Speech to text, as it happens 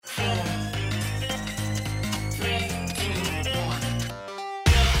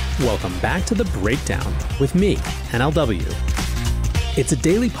Welcome back to The Breakdown with me, NLW. It's a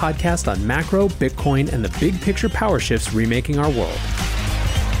daily podcast on macro, Bitcoin, and the big picture power shifts remaking our world.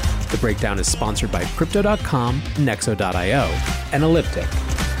 The Breakdown is sponsored by Crypto.com, Nexo.io, and Elliptic,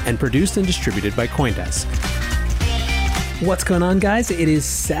 and produced and distributed by CoinDesk. What's going on, guys? It is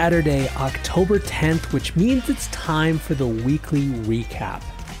Saturday, October 10th, which means it's time for the weekly recap.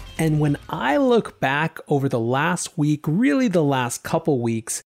 And when I look back over the last week, really the last couple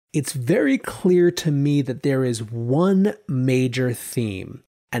weeks, it's very clear to me that there is one major theme,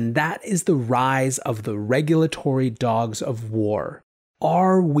 and that is the rise of the regulatory dogs of war.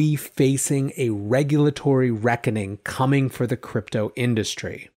 Are we facing a regulatory reckoning coming for the crypto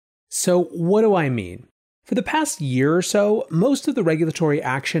industry? So what do I mean? For the past year or so, most of the regulatory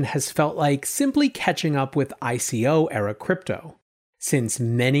action has felt like simply catching up with ICO-era crypto. Since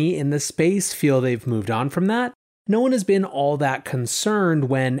many in the space feel they've moved on from that, no one has been all that concerned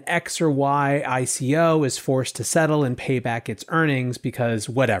when X or Y ICO is forced to settle and pay back its earnings because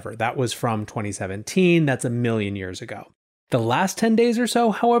whatever, that was from 2017, that's a million years ago. The last 10 days or so,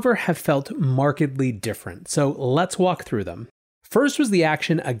 however, have felt markedly different, so let's walk through them. First was the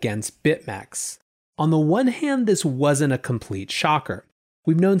action against BitMEX. On the one hand, this wasn't a complete shocker.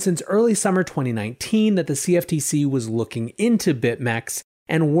 We've known since early summer 2019 that the CFTC was looking into BitMEX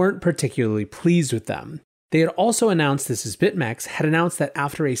and weren't particularly pleased with them. They had also announced, BitMEX had announced that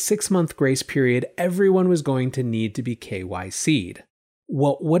after a 6-month grace period, everyone was going to need to be KYC'd.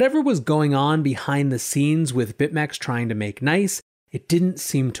 Well, whatever was going on behind the scenes with BitMEX trying to make nice, it didn't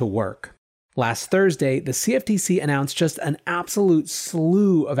seem to work. Last Thursday, the CFTC announced just an absolute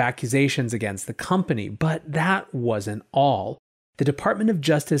slew of accusations against the company, but that wasn't all. The Department of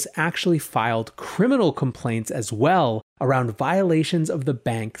Justice actually filed criminal complaints as well around violations of the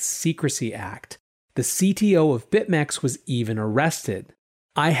Bank Secrecy Act. The CTO of BitMEX was even arrested.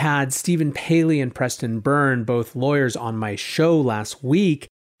 I had Stephen Paley and Preston Byrne, both lawyers, on my show last week,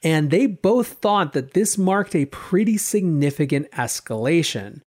 and they both thought that this marked a pretty significant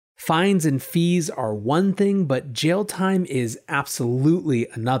escalation. Fines and fees are one thing, but jail time is absolutely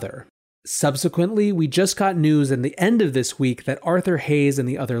another. Subsequently, we just got news at the end of this week that Arthur Hayes and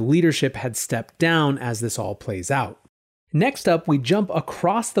the other leadership had stepped down as this all plays out. Next up, we jump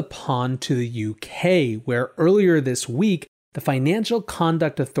across the pond to the UK, where earlier this week, the Financial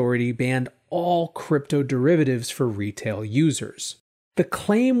Conduct Authority banned all crypto derivatives for retail users. The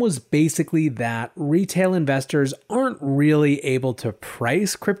claim was basically that retail investors aren't really able to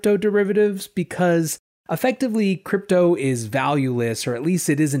price crypto derivatives because effectively crypto is valueless, or at least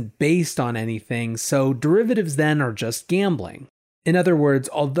it isn't based on anything, so derivatives then are just gambling. In other words,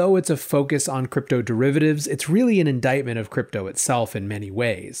 although it's a focus on crypto derivatives, it's really an indictment of crypto itself in many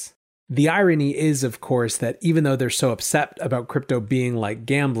ways. The irony is, of course, that even though they're so upset about crypto being like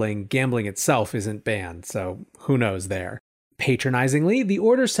gambling, gambling itself isn't banned, so who knows there. Patronizingly, the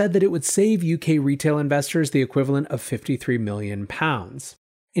order said that it would save UK retail investors the equivalent of £53 million.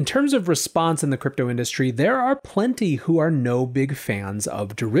 In terms of response in the crypto industry, there are plenty who are no big fans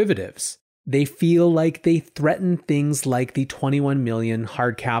of derivatives. They feel like they threaten things like the 21 million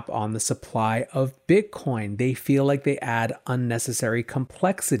hard cap on the supply of Bitcoin. They feel like they add unnecessary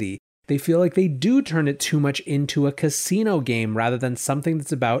complexity. They feel like they do turn it too much into a casino game rather than something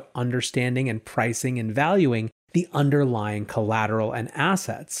that's about understanding and pricing and valuing the underlying collateral and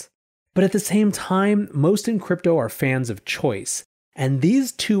assets. But at the same time, most in crypto are fans of choice. And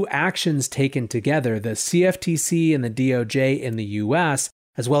these two actions taken together, the CFTC and the DOJ in the US,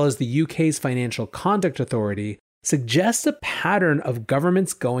 as well as the UK's Financial Conduct Authority, suggests a pattern of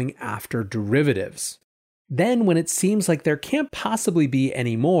governments going after derivatives. Then, when it seems like there can't possibly be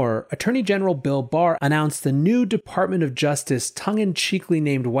any more, Attorney General Bill Barr announced the new Department of Justice tongue-in-cheekly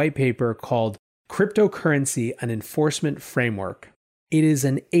named white paper called Cryptocurrency: An Enforcement Framework. It is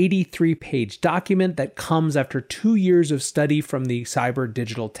an 83-page document that comes after 2 years of study from the Cyber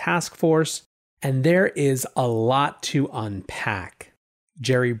Digital Task Force, and there is a lot to unpack.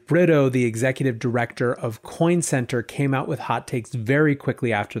 Jerry Brito, the executive director of Coin Center, came out with hot takes very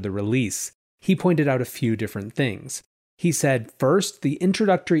quickly after the release. He pointed out a few different things. He said, first, the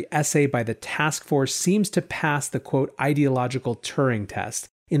introductory essay by the task force seems to pass the, quote, ideological Turing test,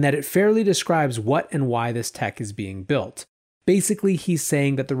 in that it fairly describes what and why this tech is being built. Basically, he's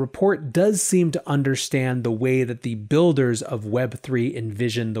saying that the report does seem to understand the way that the builders of Web3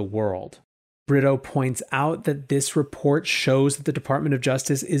 envision the world. Brito points out that this report shows that the Department of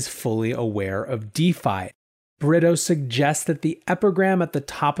Justice is fully aware of DeFi. Brito suggests that the epigram at the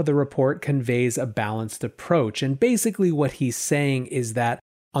top of the report conveys a balanced approach, and basically what he's saying is that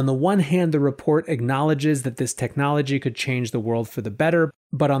On the one hand, the report acknowledges that this technology could change the world for the better,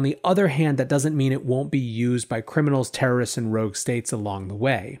 but on the other hand, that doesn't mean it won't be used by criminals, terrorists, and rogue states along the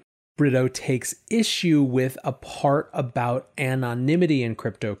way. Brito takes issue with a part about anonymity in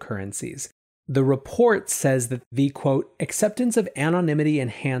cryptocurrencies. The report says that the, quote, acceptance of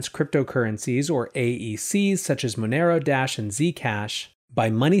anonymity-enhanced cryptocurrencies, or AECs, such as Monero, Dash, and Zcash, by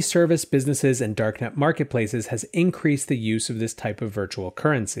money service businesses and darknet marketplaces has increased the use of this type of virtual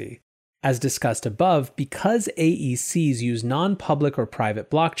currency. As discussed above, because AECs use non-public or private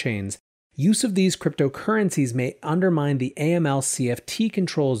blockchains, use of these cryptocurrencies may undermine the AML-CFT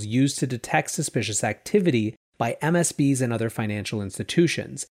controls used to detect suspicious activity by MSBs and other financial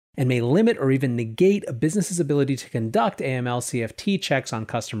institutions, and may limit or even negate a business's ability to conduct AML-CFT checks on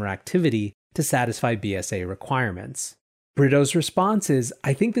customer activity to satisfy BSA requirements. Brito's response is,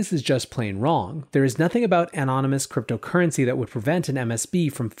 I think this is just plain wrong. There is nothing about anonymous cryptocurrency that would prevent an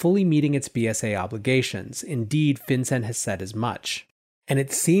MSB from fully meeting its BSA obligations. Indeed, FinCEN has said as much. And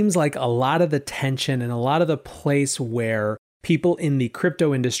it seems like a lot of the tension and a lot of the place where people in the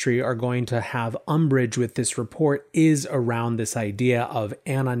crypto industry are going to have umbrage with this report is around this idea of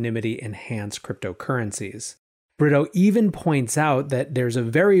anonymity-enhanced cryptocurrencies. Brito even points out that there's a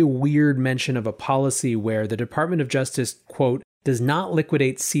very weird mention of a policy where the Department of Justice, quote, does not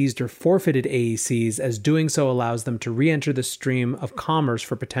liquidate seized or forfeited AECs, as doing so allows them to re-enter the stream of commerce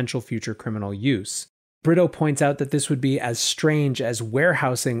for potential future criminal use. Brito points out that this would be as strange as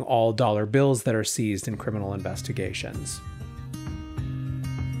warehousing all dollar bills that are seized in criminal investigations.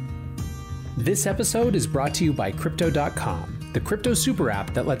 This episode is brought to you by Crypto.com, the crypto super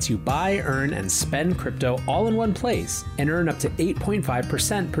app that lets you buy, earn, and spend crypto all in one place and earn up to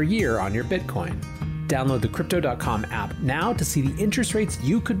 8.5% per year on your Bitcoin. Download the Crypto.com app now to see the interest rates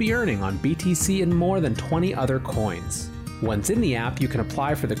you could be earning on BTC and more than 20 other coins. Once in the app, you can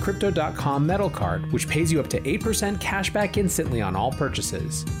apply for the Crypto.com Metal Card, which pays you up to 8% cash back instantly on all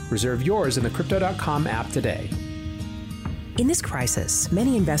purchases. Reserve yours in the Crypto.com app today. In this crisis,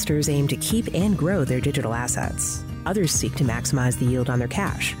 many investors aim to keep and grow their digital assets. Others seek to maximize the yield on their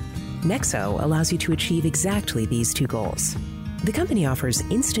cash. Nexo allows you to achieve exactly these two goals. The company offers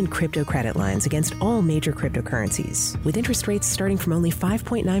instant crypto credit lines against all major cryptocurrencies, with interest rates starting from only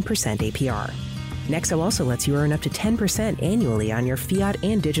 5.9% APR. Nexo also lets you earn up to 10% annually on your fiat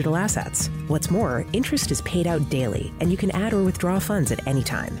and digital assets. What's more, interest is paid out daily, and you can add or withdraw funds at any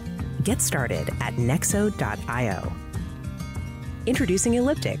time. Get started at nexo.io. Introducing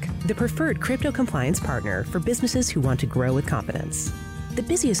Elliptic, the preferred crypto compliance partner for businesses who want to grow with confidence. The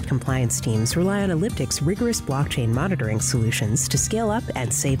busiest compliance teams rely on Elliptic's rigorous blockchain monitoring solutions to scale up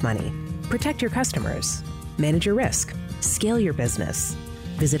and save money. Protect your customers, manage your risk, scale your business.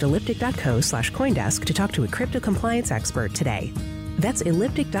 Visit elliptic.co/Coindesk to talk to a crypto compliance expert today. That's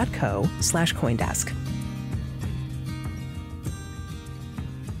elliptic.co/Coindesk.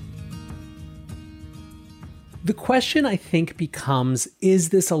 The question, I think, becomes, is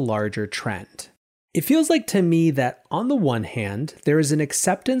this a larger trend? It feels like to me that on the one hand, there is an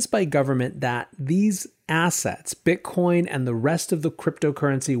acceptance by government that these assets, Bitcoin and the rest of the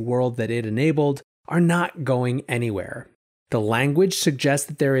cryptocurrency world that it enabled, are not going anywhere. The language suggests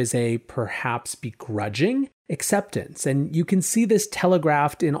that there is a perhaps begrudging acceptance, and you can see this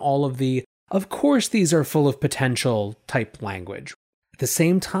telegraphed in all of the, of course these are full of potential type language. At the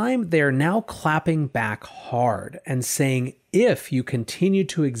same time, they are now clapping back hard and saying, if you continue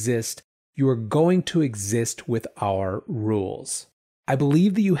to exist, you are going to exist with our rules. I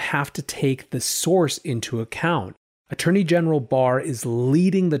believe that you have to take the source into account. Attorney General Barr is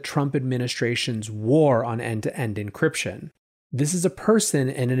leading the Trump administration's war on end-to-end encryption. This is a person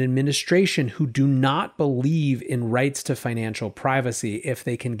and an administration who do not believe in rights to financial privacy if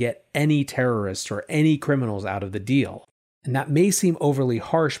they can get any terrorists or any criminals out of the deal. And that may seem overly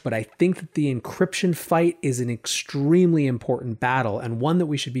harsh, but I think that the encryption fight is an extremely important battle and one that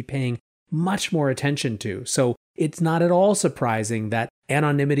we should be paying much more attention to. So it's not at all surprising that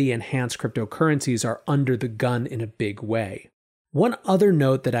anonymity-enhanced cryptocurrencies are under the gun in a big way. One other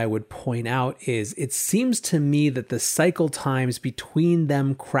note that I would point out is it seems to me that the cycle times between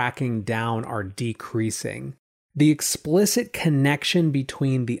them cracking down are decreasing. The explicit connection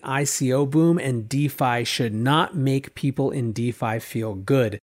between the ICO boom and DeFi should not make people in DeFi feel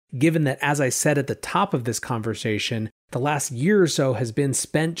good, given that, as I said at the top of this conversation, the last year or so has been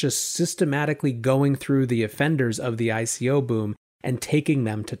spent just systematically going through the offenders of the ICO boom and taking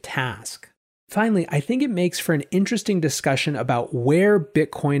them to task. Finally, I think it makes for an interesting discussion about where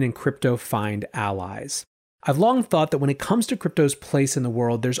Bitcoin and crypto find allies. I've long thought that when it comes to crypto's place in the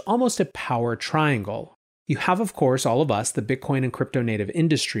world, there's almost a power triangle. You have, of course, all of us, the Bitcoin and crypto native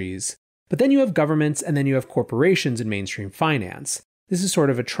industries, but then you have governments and then you have corporations in mainstream finance. This is sort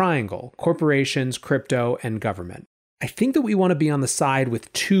of a triangle: corporations, crypto, and government. I think that we want to be on the side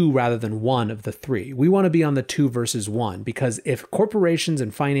with two rather than one of the three. We want to be on the 2 versus 1, because if corporations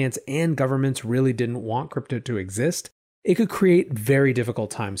and finance and governments really didn't want crypto to exist, it could create very difficult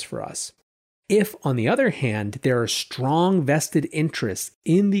times for us. If, on the other hand, there are strong vested interests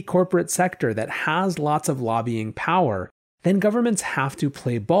in the corporate sector that has lots of lobbying power, then governments have to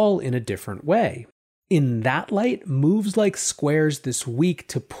play ball in a different way. In that light, moves like Square's this week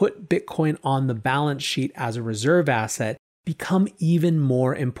to put Bitcoin on the balance sheet as a reserve asset become even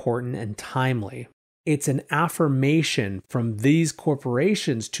more important and timely. It's an affirmation from these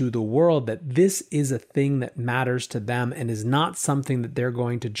corporations to the world that this is a thing that matters to them and is not something that they're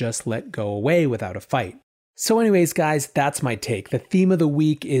going to just let go away without a fight. So anyways, guys, that's my take. The theme of the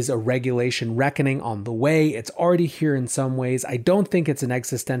week is a regulation reckoning on the way. It's already here in some ways. I don't think it's an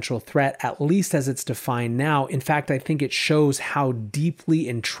existential threat, at least as it's defined now. In fact, I think it shows how deeply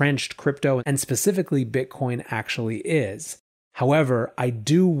entrenched crypto and specifically Bitcoin actually is. However, I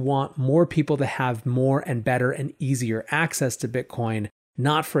do want more people to have more and better and easier access to Bitcoin,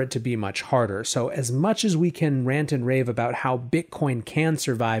 not for it to be much harder. So as much as we can rant and rave about how Bitcoin can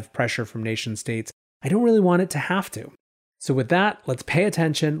survive pressure from nation states, I don't really want it to have to. So with that, let's pay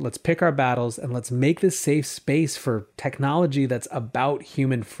attention, let's pick our battles, and let's make this safe space for technology that's about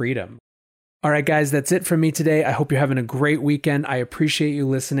human freedom. All right, guys, that's it from me today. I hope you're having a great weekend. I appreciate you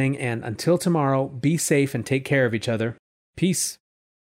listening, and until tomorrow, be safe and take care of each other. Peace.